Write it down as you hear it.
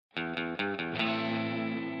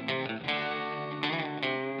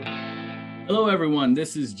Hello, everyone.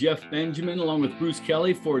 This is Jeff Benjamin along with Bruce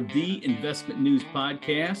Kelly for the Investment News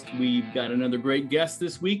Podcast. We've got another great guest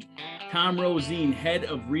this week, Tom Roseen, Head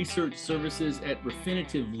of Research Services at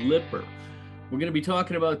Refinitiv Lipper. We're going to be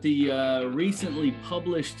talking about the recently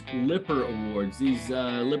published Lipper Awards.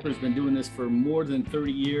 Lipper's been doing this for more than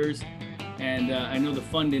 30 years, and I know the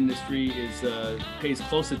fund industry pays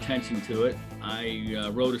close attention to it. I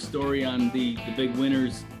wrote a story on the big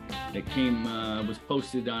winners that was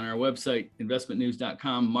posted on our website,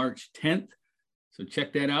 investmentnews.com, March 10th. So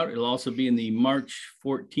check that out. It'll also be in the March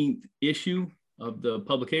 14th issue of the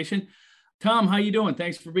publication. Tom, how you doing?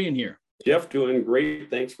 Thanks for being here. Jeff, doing great.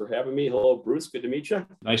 Thanks for having me. Hello, Bruce. Good to meet you.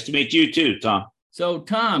 Nice to meet you too, Tom. So,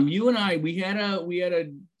 Tom, you and I, we had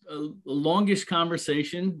a longish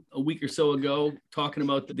conversation a week or so ago talking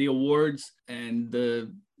about the awards and the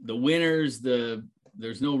winners.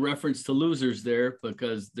 There's no reference to losers there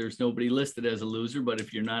because there's nobody listed as a loser. But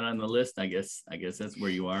if you're not on the list, I guess that's where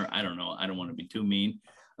you are. I don't know. I don't want to be too mean.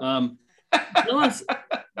 Let's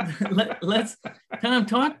Tom,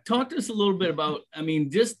 talk to us a little bit about,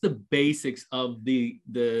 just the basics of the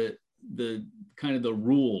kind of the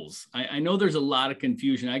rules. I know there's a lot of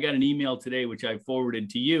confusion. I got an email today, which I forwarded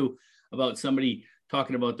to you, about somebody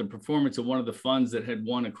talking about the performance of one of the funds that had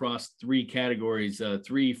won across three categories,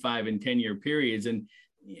 3, 5, and 10-year periods. And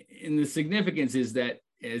the significance is that,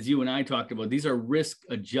 as you and I talked about, these are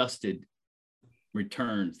risk-adjusted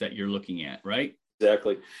returns that you're looking at, right?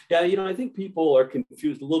 Exactly. Yeah, I think people are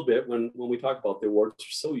confused a little bit when we talk about the awards. They're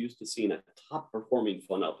so used to seeing a top-performing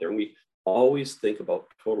fund out there, and we always think about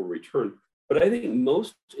total return. But I think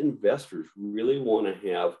most investors really want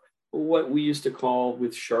to have what we used to call,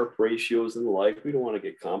 with Sharpe ratios and the like, we don't want to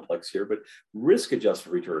get complex here, but risk-adjusted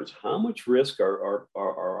returns. How much risk are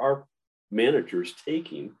our managers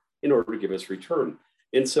taking in order to give us return?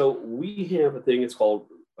 And so we have a thing, it's called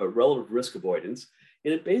a relative risk avoidance,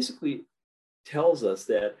 and it basically tells us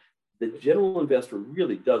that the general investor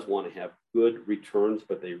really does want to have good returns,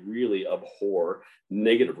 but they really abhor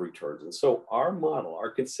negative returns. And so our model,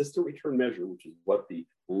 our consistent return measure, which is what the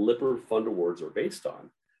Lipper Fund Awards are based on,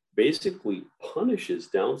 basically punishes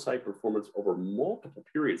downside performance over multiple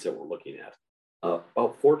periods that we're looking at,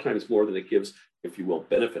 about 4 times more than it gives, if you will,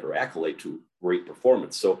 benefit or accolade to great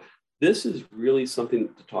performance. So this is really something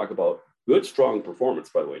to talk about. Good, strong performance,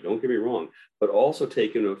 by the way, don't get me wrong, but also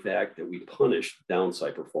take into the fact that we punish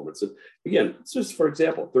downside performance. And again, it's just, for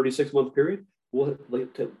example, 36-month period, we'll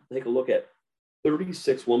take a look at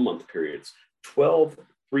 36 one-month periods, 12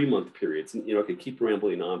 3-month periods, and I could keep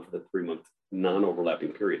rambling on for the 3-month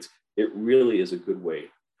non-overlapping periods. It really is a good way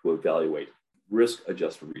to evaluate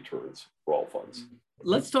risk-adjusted returns for all funds.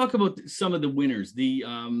 Let's talk about some of the winners.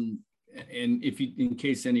 And in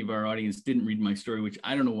case any of our audience didn't read my story, which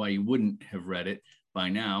I don't know why you wouldn't have read it by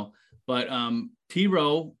now, but T.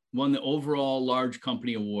 Rowe won the overall large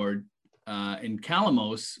company award, and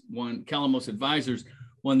Calamos Advisors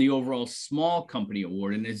won the overall small company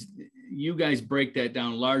award. And as you guys break that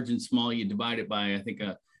down, large and small, you divide it by, I think,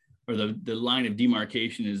 the line of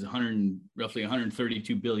demarcation is roughly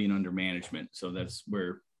 132 billion under management. So that's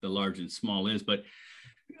where the large and small is. But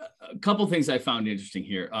a couple things I found interesting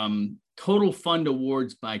here. Total fund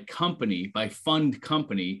awards by fund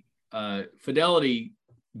company, Fidelity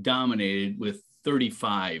dominated with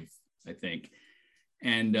 35, I think.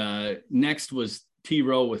 And next was T.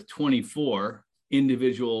 Rowe with 24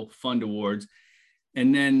 individual fund awards.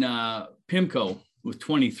 And then PIMCO with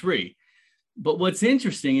 23. But what's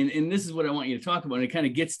interesting, and this is what I want you to talk about, and it kind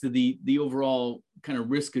of gets to the overall kind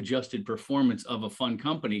of risk-adjusted performance of a fund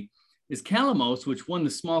company, is Calamos, which won the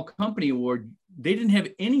small company award. They didn't have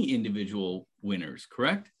any individual winners,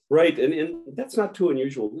 correct? Right, and that's not too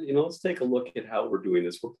unusual. Let's take a look at how we're doing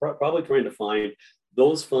this. We're probably trying to find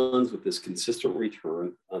those funds with this consistent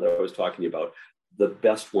return that I was talking about, the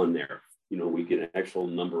best one there. We get an actual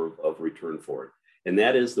number of return for it. And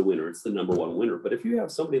that is the winner. It's the number one winner. But if you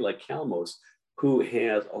have somebody like Calamos who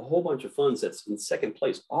has a whole bunch of funds that's in second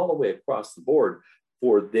place all the way across the board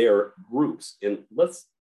for their groups, and let's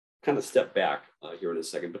kind of step back here in a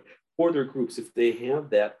second, but for their groups, if they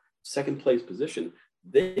have that second place position,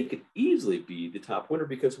 they could easily be the top winner,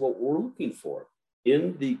 because what we're looking for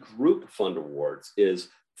in the group fund awards is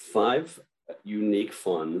 5 unique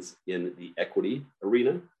funds in the equity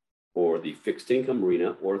arena, or the fixed income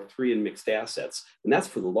arena, or 3 in mixed assets. And that's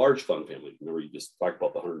for the large fund family. Remember, you just talked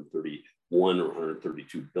about the 131 or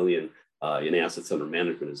 132 billion in assets under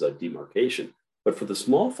management as a demarcation. But for the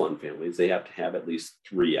small fund families, they have to have at least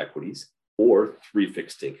 3 equities, or 3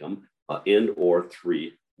 fixed income, and or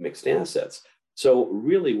 3 mixed assets. So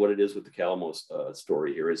really what it is with the Calamos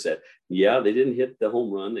story here is that, yeah, they didn't hit the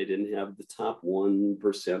home run. They didn't have the top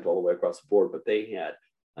 1% all the way across the board, but they had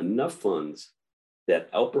enough funds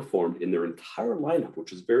that outperformed in their entire lineup,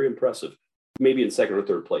 which is very impressive, maybe in second or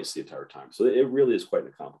third place the entire time. So it really is quite an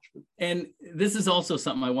accomplishment. And this is also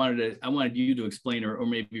something I wanted you to explain or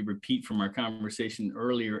maybe repeat from our conversation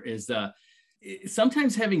earlier is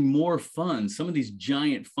sometimes having more funds, some of these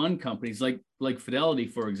giant fund companies like Fidelity,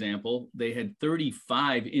 for example, they had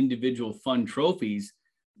 35 individual fund trophies,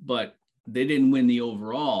 but they didn't win the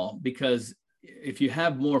overall because if you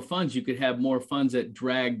have more funds, you could have more funds that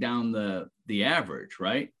drag down the average,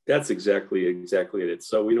 right? That's exactly it.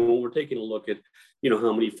 So, when we're taking a look at,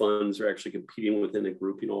 how many funds are actually competing within a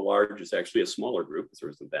group, large is actually a smaller group because there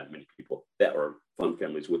isn't that many people that are fund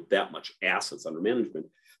families with that much assets under management.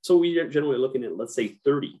 So we are generally looking at, let's say,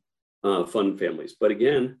 30 fund families. But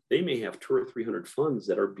again, they may have 200 or 300 funds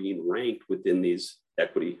that are being ranked within these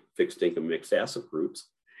equity, fixed income, mixed asset groups.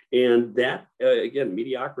 And that, again,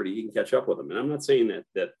 mediocrity, you can catch up with them. And I'm not saying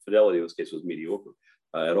that Fidelity in this case was mediocre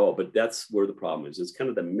at all, but that's where the problem is. It's kind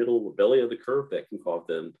of the belly of the curve that can cause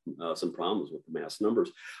them some problems with the mass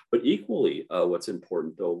numbers. But equally, what's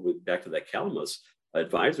important, though, back to that Calamus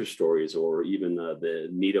advisor stories, or even the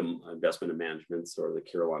Needham Investment and Managements or the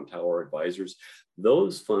Carillon Tower advisors,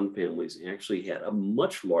 those fund families actually had a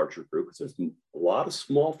much larger group because there's a lot of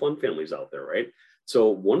small fund families out there, right? So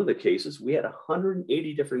one of the cases, we had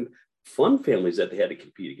 180 different fund families that they had to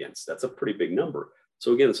compete against. That's a pretty big number.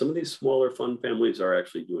 So again, some of these smaller fund families are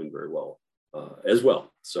actually doing very well as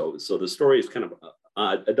well. So the story is kind of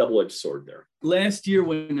a double-edged sword there. Last year,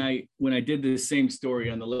 when I did the same story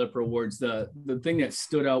on the Lipper Awards, the thing that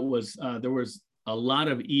stood out was there was a lot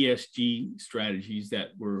of ESG strategies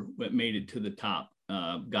that made it to the top,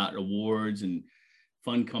 got awards and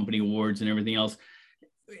fund company awards and everything else.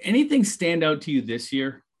 Anything stand out to you this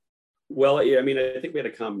year? Well, yeah, I think we had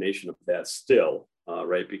a combination of that still.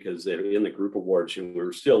 Right, because in the group awards,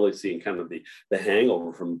 we're still seeing kind of the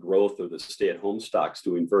hangover from growth of the stay-at-home stocks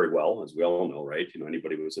doing very well, as we all know, right?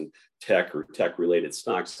 Anybody who was in tech or tech-related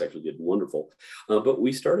stocks actually did wonderful. But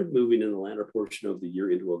we started moving in the latter portion of the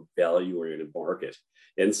year into a value-oriented market.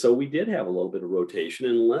 And so we did have a little bit of rotation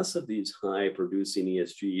and less of these high-producing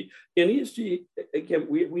ESG. And ESG, again,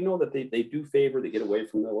 we know that they do favor, they get away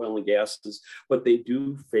from the oil and gases, but they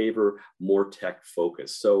do favor more tech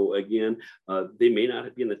focus. So again, they may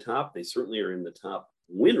not be in the top. They certainly are in the top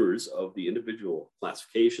winners of the individual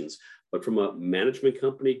classifications. But from a management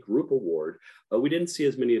company group award, we didn't see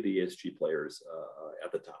as many of the ESG players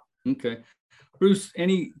at the top. Okay. Bruce,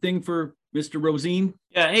 anything for Mr. Roseen?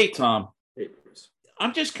 Yeah. Hey, Tom. Hey, Bruce.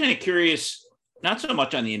 I'm just kind of curious, not so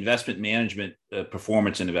much on the investment management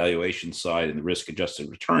performance and evaluation side and the risk-adjusted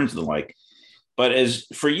returns and the like, but as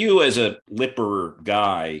for you as a Lipper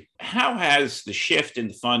guy, how has the shift in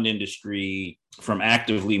the fund industry from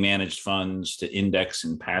actively managed funds to index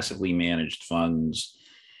and passively managed funds,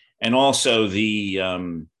 and also the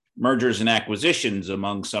mergers and acquisitions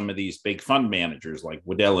among some of these big fund managers like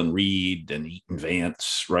Waddell & Reed and Eaton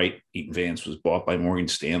Vance, right? Eaton Vance was bought by Morgan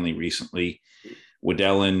Stanley recently.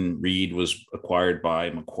 Waddell & Reed was acquired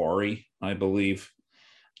by Macquarie, I believe.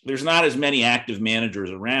 There's not as many active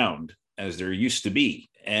managers around as there used to be,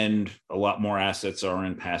 and a lot more assets are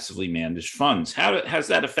in passively managed funds. How has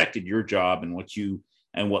that affected your job and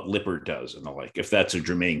what Lipper does and the like, if that's a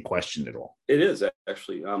germane question at all? It is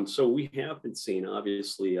actually. So we have been seeing,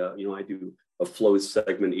 obviously, I do a flows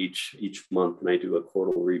segment each month, and I do a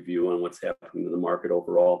quarterly review on what's happening in the market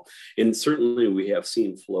overall. And certainly we have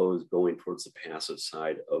seen flows going towards the passive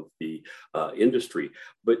side of the industry.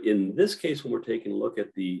 But in this case, when we're taking a look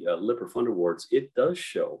at the Lipper Fund Awards, it does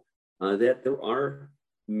show that there are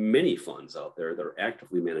many funds out there that are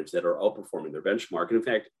actively managed that are outperforming their benchmark. And in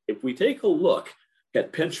fact, if we take a look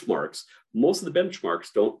at benchmarks, most of the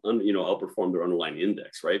benchmarks don't outperform their underlying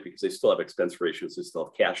index, right? Because they still have expense ratios, they still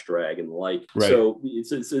have cash drag and the like. Right. So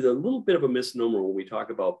it's a little bit of a misnomer when we talk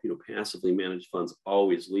about passively managed funds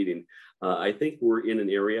always leading. I think we're in an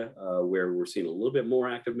area where we're seeing a little bit more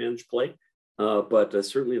active managed play. But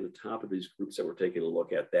certainly at the top of these groups that we're taking a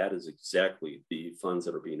look at, that is exactly the funds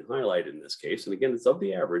that are being highlighted in this case. And again, it's of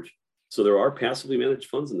the average. So there are passively managed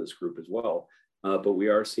funds in this group as well. But we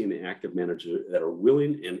are seeing the active managers that are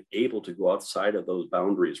willing and able to go outside of those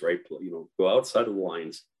boundaries, right? Go outside of the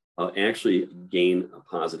lines, actually gain a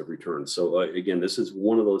positive return. So again, this is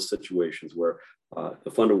one of those situations where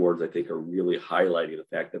the fund awards, I think, are really highlighting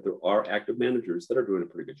the fact that there are active managers that are doing a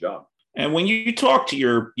pretty good job. And when you talk to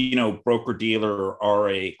your, broker dealer or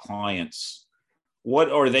RA clients,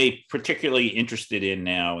 what are they particularly interested in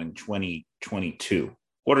now in 2022?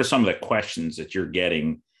 what are some of the questions that you're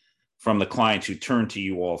getting from the clients who turn to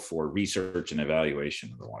you all for research and evaluation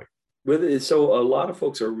and the like? So a lot of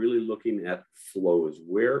folks are really looking at flows.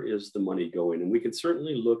 Where is the money going? And we can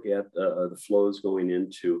certainly look at the flows going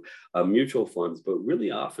into mutual funds, but really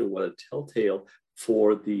often what a telltale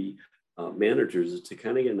for the managers is to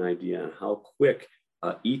kind of get an idea on how quick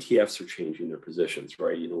ETFs are changing their positions,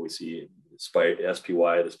 right? We see SPY,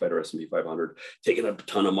 the Spider S&P 500, taking a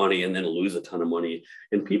ton of money and then lose a ton of money.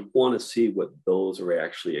 And people want to see what those are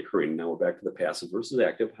actually occurring. Now we're back to the passive versus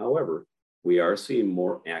active. However, we are seeing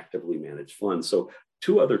more actively managed funds. So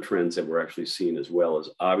two other trends that we're actually seeing as well is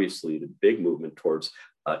obviously the big movement towards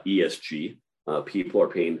ESG. People are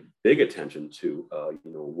paying big attention to,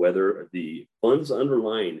 whether the funds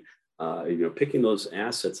underlying, picking those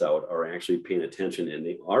assets out are actually paying attention, and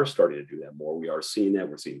they are starting to do that more. We are seeing that.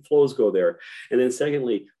 We're seeing flows go there. And then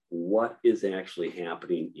secondly, what is actually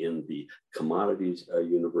happening in the commodities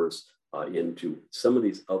universe, into some of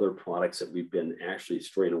these other products that we've been actually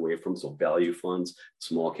straying away from. So value funds,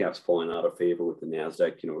 small caps falling out of favor with the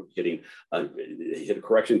NASDAQ, hitting hit a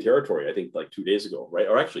correction territory, I think like 2 days ago, right?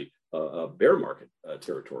 Or actually a bear market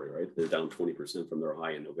territory, right? They're down 20% from their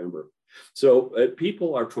high in November. So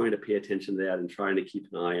people are trying to pay attention to that and trying to keep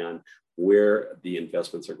an eye on where the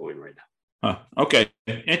investments are going right now. Okay.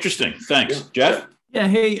 Interesting. Thanks. Yeah. Jeff? Yeah.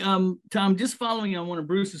 Hey, Tom, just following on one of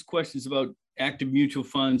Bruce's questions about active mutual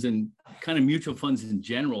funds and kind of mutual funds in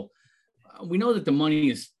general. We know that the money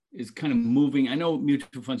is kind of moving. I know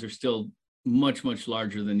mutual funds are still much, much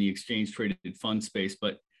larger than the exchange traded fund space,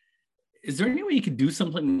 but is there any way you could do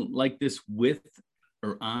something like this with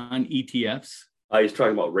or on ETFs? He's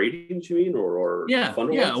talking about ratings, you mean, or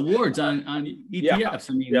fund awards on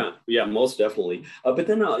ETFs. Yeah, most definitely. But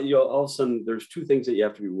then all of a sudden, there's two things that you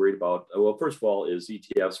have to be worried about. Well, first of all, is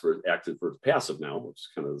ETFs for active versus passive now, which is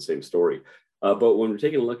kind of the same story. But when we're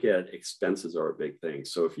taking a look at expenses are a big thing.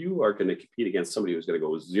 So if you are going to compete against somebody who's going to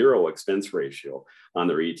go zero expense ratio on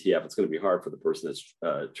their ETF, it's going to be hard for the person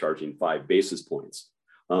that's charging 5 basis points.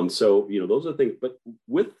 So those are things. But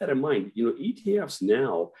with that in mind, ETFs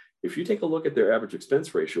now, if you take a look at their average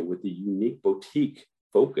expense ratio with the unique boutique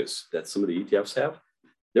focus that some of the ETFs have,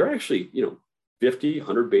 they're actually, 50,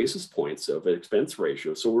 100 basis points of an expense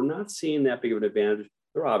ratio. So we're not seeing that big of an advantage.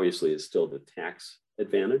 There obviously is still the tax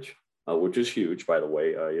advantage, which is huge, by the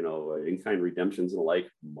way. In-kind redemptions and the like,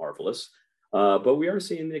 marvelous. But we are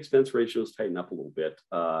seeing the expense ratios tighten up a little bit,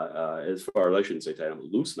 as far as I shouldn't say tighten up,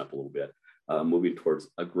 loosen up a little bit, moving towards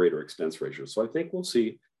a greater expense ratio. So I think we'll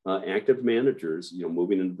see active managers,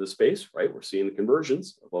 moving into the space, right? We're seeing the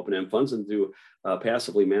conversions of open-end funds into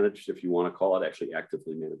passively managed, if you want to call it, actually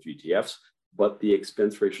actively managed ETFs, but the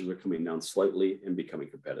expense ratios are coming down slightly and becoming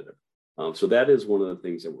competitive. So that is one of the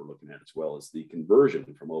things that we're looking at as well, as the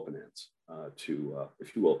conversion from open ends to,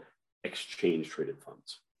 if you will, exchange traded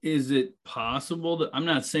funds. Is it possible that, I'm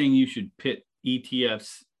not saying you should pit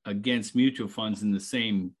ETFs against mutual funds in the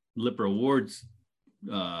same Lipper Awards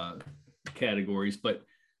categories, but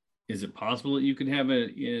is it possible that you could have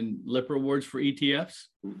in Lipper Awards for ETFs?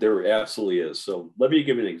 There absolutely is. So let me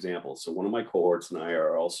give you an example. So one of my cohorts and I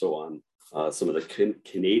are also on some of the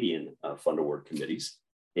Canadian fund award committees.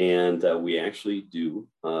 And we actually do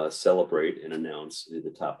celebrate and announce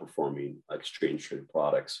the top performing exchange traded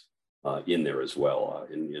products in there as well,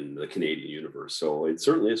 in the Canadian universe. So it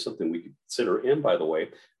certainly is something we could consider. And by the way,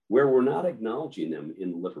 where we're not acknowledging them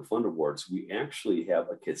in the Lipper Fund Awards, we actually have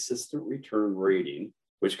a consistent return rating,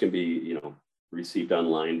 which can be, received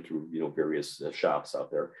online through, various shops out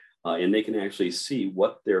there. And they can actually see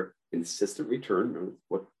what their consistent return, or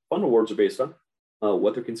what fund awards are based on,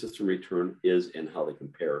 what their consistent return is and how they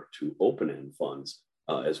compare to open-end funds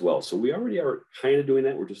as well. So we already are kind of doing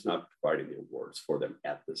that. We're just not providing the awards for them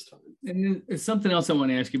at this time. And then something else I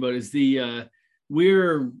want to ask you about is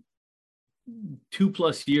we're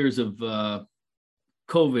 2+ years of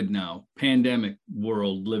COVID now, pandemic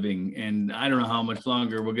world living, and I don't know how much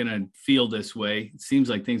longer we're going to feel this way. It seems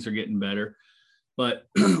like things are getting better, but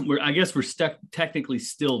I guess we're stuck technically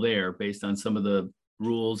still there based on some of the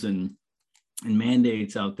rules and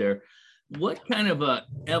mandates out there. What kind of a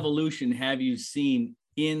evolution have you seen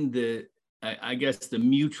in the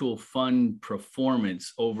mutual fund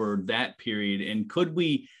performance over that period? And could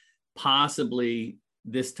we possibly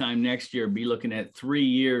this time next year be looking at 3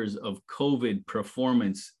 years of COVID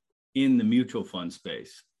performance in the mutual fund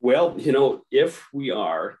space? Well, if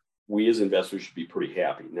we as investors should be pretty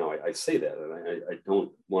happy. Now, I say that, and I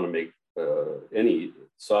don't want to make any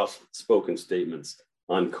soft-spoken statements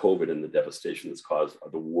on COVID and the devastation that's caused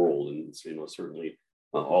the world and certainly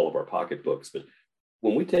all of our pocketbooks. But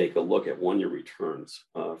when we take a look at one-year returns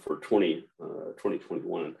for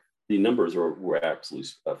 2021, the numbers were absolutely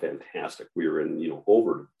fantastic. We were in,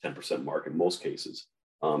 over 10% mark in most cases.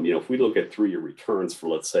 If we look at 3-year returns for,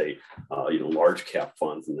 let's say, large cap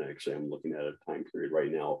funds, and actually I'm looking at a time period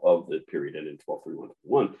right now of the period ending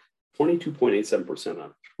 12/31/21, 22.87%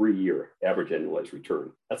 on 3-year average annualized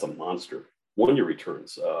return. That's a monster. 1-year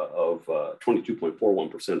returns of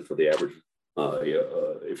 22.41% for the average,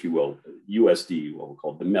 if you will, USD, what we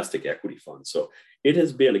call domestic equity funds. So it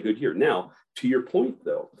has been a good year. Now, to your point,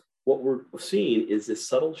 though, what we're seeing is this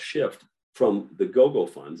subtle shift from the go-go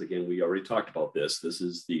funds. Again, we already talked about this. This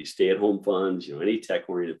is the stay-at-home funds, any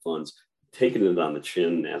tech-oriented funds, taking it on the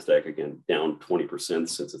chin. NASDAQ, again, down 20%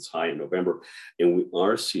 since its high in November. And we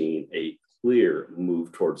are seeing a clear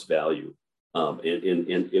move towards value. And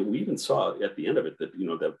we even saw at the end of it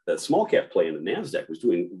that, that small cap play in the NASDAQ was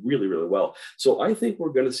doing really, really well. So I think we're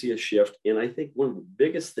going to see a shift. And I think one of the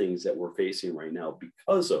biggest things that we're facing right now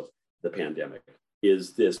because of the pandemic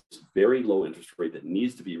is this very low interest rate that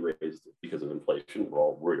needs to be raised because of inflation. We're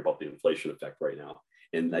all worried about the inflation effect right now.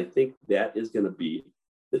 And I think that is going to be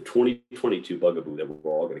the 2022 bugaboo that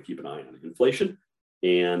we're all going to keep an eye on. Inflation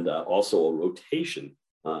and also a rotation,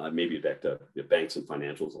 maybe back to banks and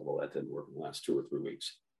financials, although that didn't work in the last 2 or 3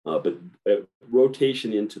 weeks. But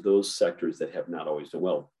rotation into those sectors that have not always done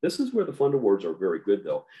well. This is where the fund awards are very good,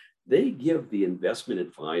 though. They give the investment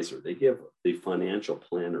advisor, they give the financial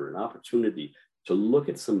planner an opportunity to look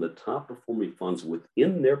at some of the top performing funds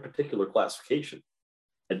within their particular classification,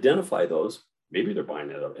 identify those, maybe they're buying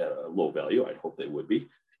at a low value, I'd hope they would be,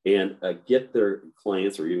 and get their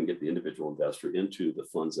clients or even get the individual investor into the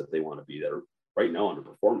funds that they want to be that are right now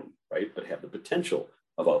underperforming, right? But have the potential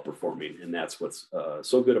of outperforming. And that's what's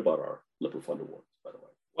so good about our Lipper Fund Awards, by the way.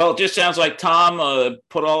 Well, it just sounds like Tom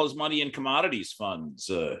put all his money in commodities funds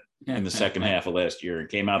in the second half of last year and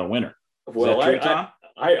came out a winner. Is that true, Tom?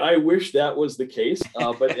 I wish that was the case,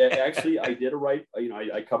 but actually I did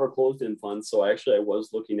I cover closed-end funds. So actually I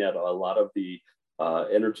was looking at a lot of the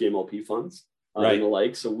energy MLP funds right. and the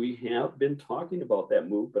like. So we have been talking about that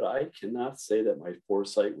move, but I cannot say that my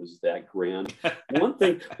foresight was that grand. One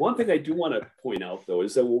thing I do want to point out, though,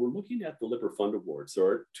 is that when we're looking at the Lipper Fund Awards, there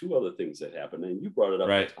are 2 other things that happen, and you brought it up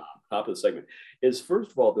right. at the top of the segment, is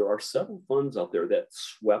first of all, there are several funds out there that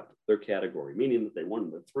swept their category, meaning that they won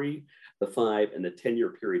the 3, the 5, and the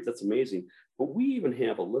 10-year periods. That's amazing. But we even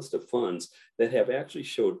have a list of funds that have actually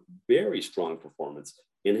showed very strong performance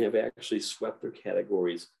and have actually swept their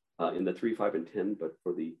categories in the 3, 5, and 10, but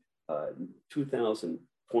for the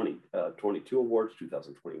 2022 awards,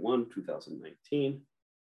 2021, 2019,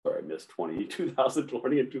 sorry, I missed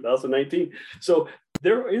 2020 and 2019. So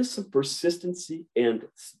there is some persistency and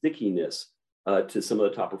stickiness to some of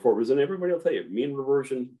the top performers, and everybody will tell you, mean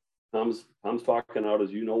reversion, Tom's talking out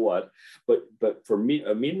as you know what, but for me,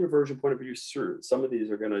 a mean reversion point of view, sure, some of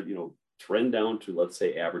these are going to, trend down to, let's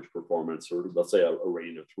say, average performance, or let's say a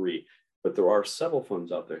rating of 3. But there are several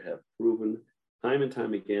funds out there that have proven time and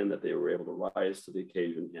time again that they were able to rise to the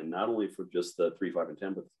occasion, and not only for just the 3, 5, and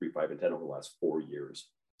 10, but the 3, 5, and 10 over the last 4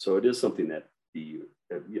 years. So it is something that the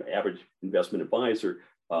average investment advisor,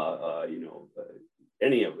 any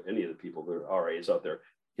of the people that are RAs out there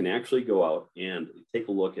can actually go out and take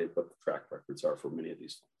a look at what the track records are for many of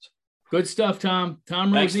these funds. Good stuff, Tom.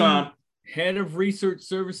 Tom Roseen. Thanks, Tom. Head of Research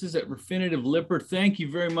Services at Refinitiv Lipper. Thank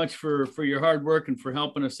you very much for your hard work and for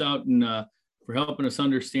helping us out and for helping us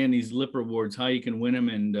understand these Lipper Awards, how you can win them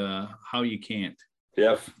and how you can't.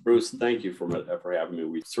 Jeff, Bruce, thank you for having me.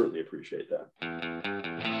 We certainly appreciate that.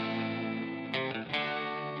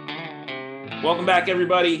 Welcome back,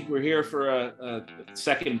 everybody. We're here for a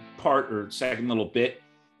second part or second little bit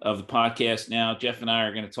of the podcast now. Jeff and I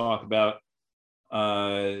are going to talk about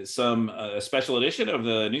some special edition of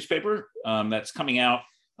the newspaper that's coming out,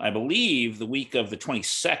 I believe, the week of the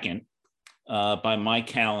 22nd by my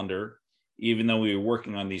calendar, even though we were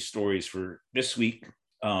working on these stories for this week,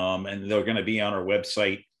 and they're going to be on our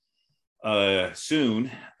website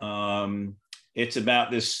soon. It's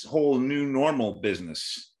about this whole new normal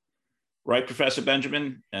business, right, Professor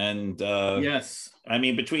Benjamin? And yes, I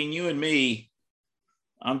mean, between you and me,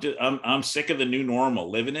 I'm sick of the new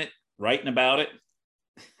normal, living it, writing about it.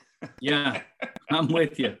 Yeah, I'm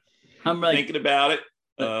with you. I'm like thinking about it.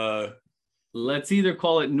 Let's either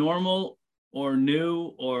call it normal or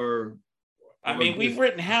new or. I mean, we've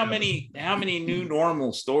written how many new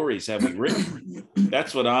normal stories have we written?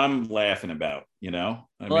 That's what I'm laughing about.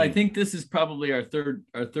 I think this is probably our third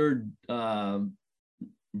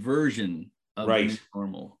version of right. the new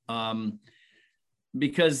normal.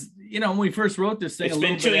 Because when we first wrote this thing, it's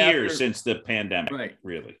been 2 years since the pandemic, right?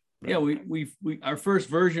 Really. Yeah, we our first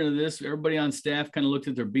version of this, everybody on staff kind of looked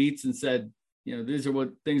at their beats and said, these are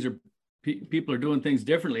what things are. People are doing things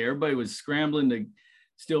differently. Everybody was scrambling to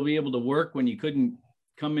still be able to work when you couldn't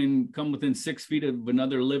come within 6 feet of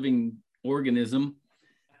another living organism.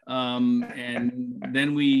 And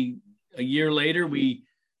then a year later, we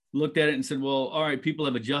looked at it and said, well, all right, people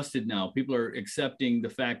have adjusted now. People are accepting the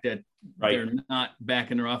fact that they're not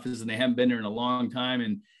back in their offices and they haven't been there in a long time.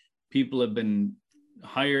 And people have been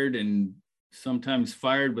hired and sometimes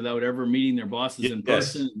fired without ever meeting their bosses in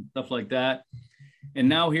person and stuff like that. And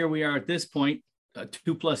now here we are at this point,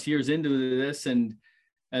 2+ years into this. And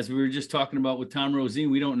as we were just talking about with Tom Roseen,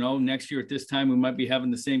 we don't know. Next year at this time, we might be having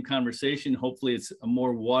the same conversation. Hopefully it's a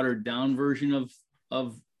more watered down version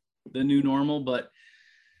of the new normal, but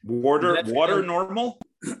water normal.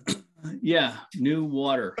 Yeah. New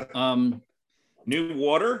water. New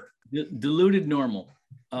water? Diluted normal.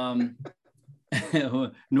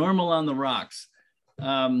 Normal on the rocks.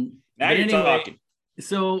 Now you're talking.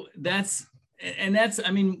 So that's,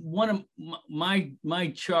 I mean, one of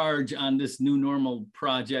my charge on this new normal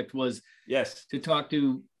project was to talk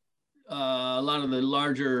to a lot of the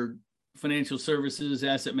larger financial services,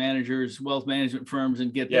 asset managers, wealth management firms,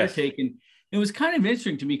 and get their take. And it was kind of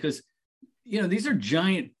interesting to me because, these are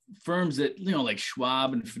giant firms that, like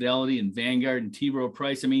Schwab and Fidelity and Vanguard and Rowe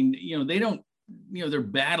Price. I mean, they don't, they're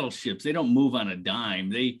battleships. They don't move on a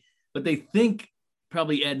dime. But they think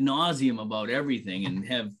probably ad nauseum about everything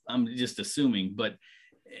and I'm just assuming, but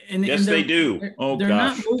they do. They're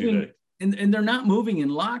not moving, and they're not moving in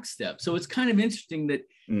lockstep. So it's kind of interesting that,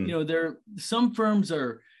 some firms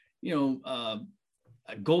are,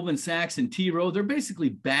 Goldman Sachs and T. Rowe, they're basically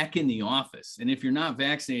back in the office. And if you're not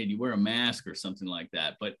vaccinated, you wear a mask or something like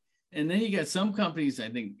that. And then you got some companies, I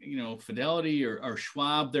think, Fidelity or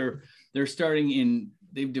Schwab, they're starting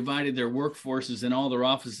they've divided their workforces in all their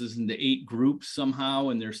offices into 8 groups somehow.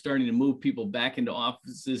 And they're starting to move people back into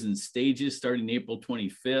offices in stages starting April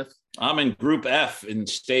 25th. I'm in group F in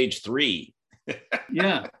stage 3.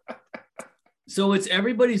 Yeah. So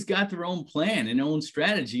everybody's got their own plan and own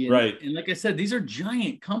strategy. And, and like I said, these are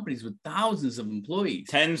giant companies with thousands of employees.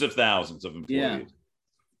 Tens of thousands of employees.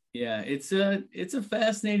 Yeah. It's a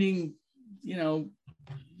fascinating, it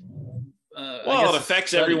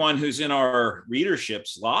affects everyone who's in our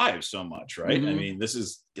readership's lives so much, right? Mm-hmm.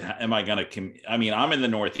 I mean, I'm in the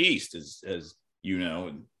Northeast, as you know,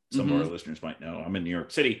 and some of our listeners might know. I'm in New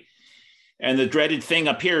York City. And the dreaded thing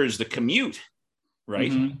up here is the commute,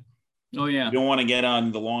 right? Mm-hmm. Oh, yeah. You don't want to get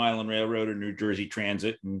on the Long Island Railroad or New Jersey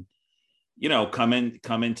Transit and, come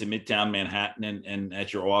into Midtown Manhattan and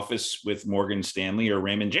at your office with Morgan Stanley or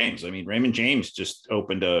Raymond James. I mean, Raymond James just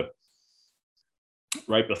opened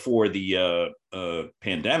right before the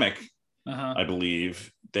pandemic, I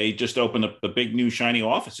believe. They just opened up a big new shiny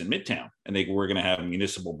office in Midtown, and they were going to have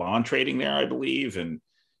municipal bond trading there, I believe, and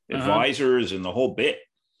advisors and the whole bit.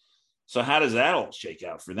 So how does that all shake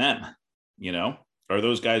out for them? Are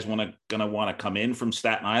those guys going to want to come in from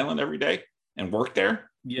Staten Island every day and work there?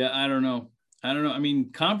 Yeah, I don't know. I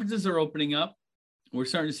mean, conferences are opening up. We're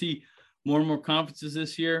starting to see more and more conferences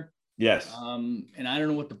this year. Yes. And I don't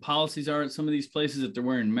know what the policies are at some of these places, if they're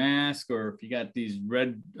wearing masks or if you got these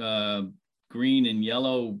red, green, and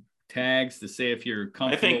yellow tags to say if you're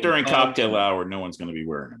comfortable. I think during cocktail hour, no one's going to be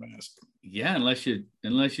wearing a mask. Yeah, unless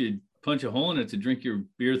you punch a hole in it to drink your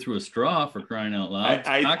beer through a straw, for crying out loud.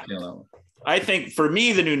 Cocktail hour. I think for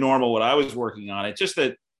me, the new normal, what I was working on, it's just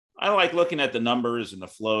that I like looking at the numbers and the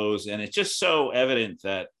flows, and it's just so evident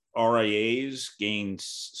that RIAs gained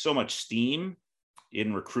so much steam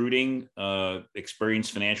in recruiting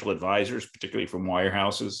experienced financial advisors, particularly from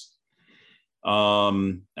wirehouses.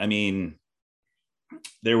 I mean,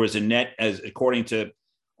 there was a net, as according to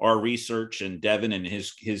our research and Devin and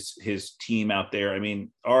his team out there. I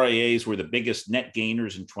mean, RIAs were the biggest net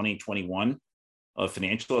gainers in 2021 of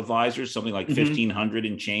financial advisors, something like 1,500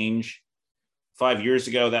 and change. 5 years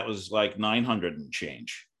ago, that was like 900 and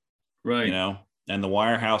change. Right. And the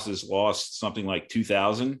wirehouses lost something like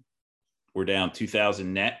 2,000. We're down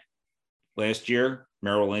 2,000 net last year.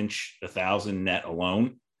 Merrill Lynch, 1,000 net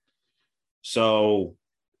alone. So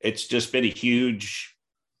it's just been a huge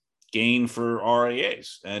gain for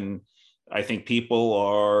RIAs. And I think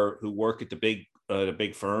people who work at the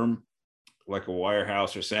big firm, like a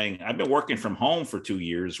wirehouse, are saying, I've been working from home for 2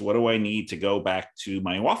 years. What do I need to go back to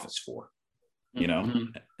my office for?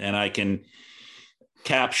 And I can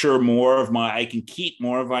capture I can keep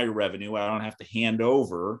more of my revenue. I don't have to hand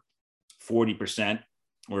over 40%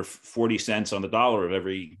 or 40 cents on the dollar of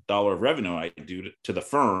every dollar of revenue I do to the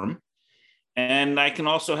firm. And I can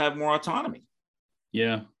also have more autonomy.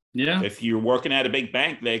 Yeah. Yeah. If you're working at a big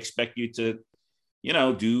bank, they expect you to,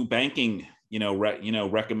 do banking,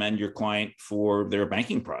 recommend your client for their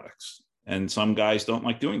banking products. And some guys don't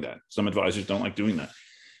like doing that. Some advisors don't like doing that.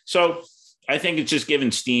 So I think it's just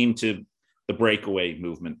giving steam to the breakaway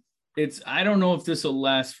movement. I don't know if this will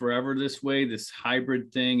last forever this way, this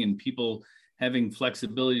hybrid thing, and people having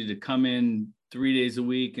flexibility to come in 3 days a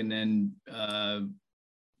week and then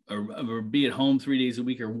or be at home 3 days a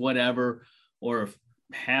week or whatever, or if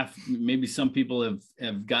maybe some people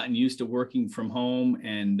have gotten used to working from home,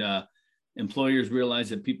 and employers realize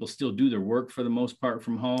that people still do their work for the most part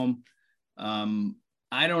from home.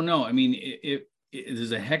 I don't know. I mean,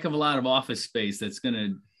 there's a heck of a lot of office space that's going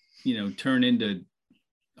to, turn into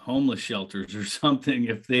homeless shelters or something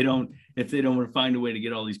if they don't find a way to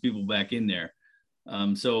get all these people back in there.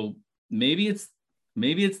 So maybe it's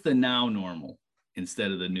the now normal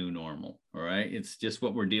instead of the new normal. All right. It's just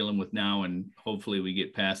what we're dealing with now. And hopefully we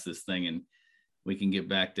get past this thing and we can get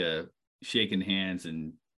back to shaking hands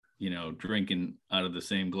and, drinking out of the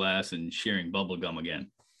same glass and sharing bubble gum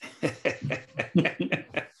again.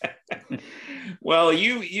 Well,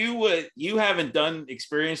 you haven't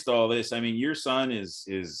experienced all this. I mean, your son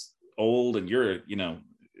is old and you're,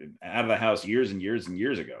 out of the house years and years and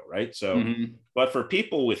years ago. Right. So, But for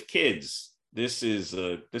people with kids, this has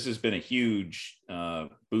been a huge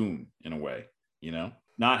boom in a way,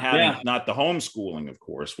 not the homeschooling, of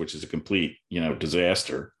course, which is a complete,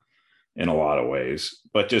 disaster in a lot of ways,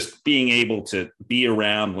 but just being able to be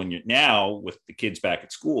around when you're now with the kids back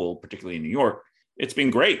at school, particularly in New York. It's been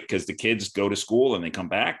great because the kids go to school and they come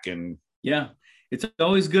back, and yeah, it's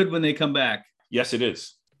always good when they come back. Yes, it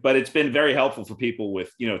is. But it's been very helpful for people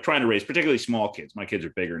with, trying to raise particularly small kids. My kids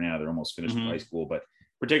are bigger now. They're almost finished high school, but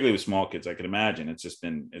particularly with small kids, I can imagine it's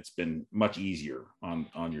been much easier on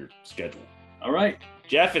your schedule. All right,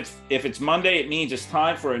 Jeff, if it's Monday, it means it's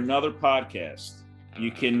time for another podcast. You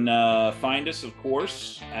can find us, of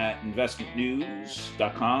course, at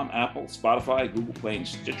InvestmentNews.com, Apple, Spotify, Google Play, and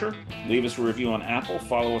Stitcher. Leave us a review on Apple.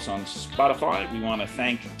 Follow us on Spotify. We want to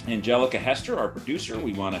thank Angelica Hester, our producer.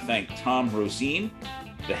 We want to thank Tom Roseen,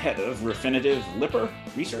 the head of Refinitiv Lipper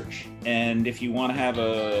Research. And if you want to have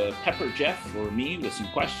a pepper Jeff or me with some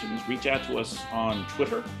questions, reach out to us on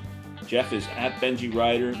Twitter. Jeff is at Benji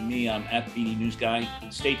Ryder. Me, I'm at BD News Guy.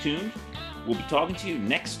 Stay tuned. We'll be talking to you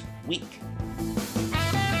next week.